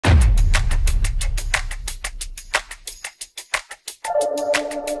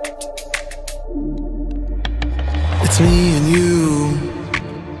It's me and you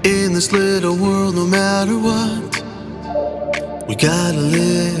in this little world, no matter what. We gotta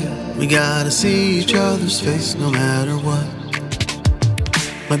live, we gotta see each other's face, no matter what.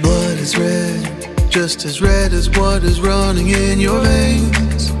 My blood is red, just as red as what is running in your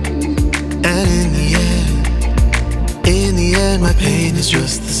veins. And in the end, my pain is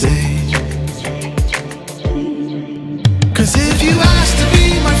just the same. 'Cause if you ask to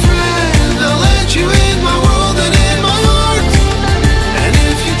be my friend, I'll let you in my world and in my heart. And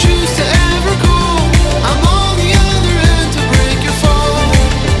if you choose to ever go, I'm on the other end to break your fall.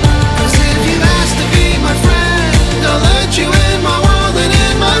 'Cause if you ask to be my friend, I'll let you in my world and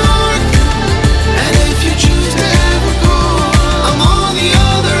in my heart. And if you choose to ever go, I'm on the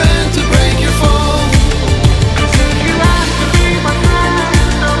other end to break your fall. 'Cause if you ask to be my friend,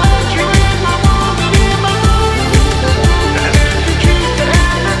 I'll let you in my world and in my heart. And if you choose to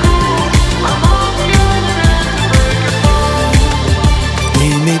ever go, I'm on the other end to break your fall. We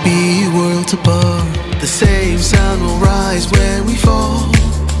may be worlds apart, the same sun will rise when we fall.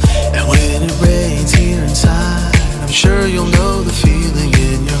 And when it rains here inside, I'm sure you'll know the feeling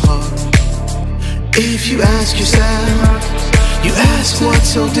in your heart. If you ask yourself, you ask what's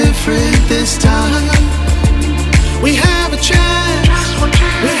so different this time. We have a chance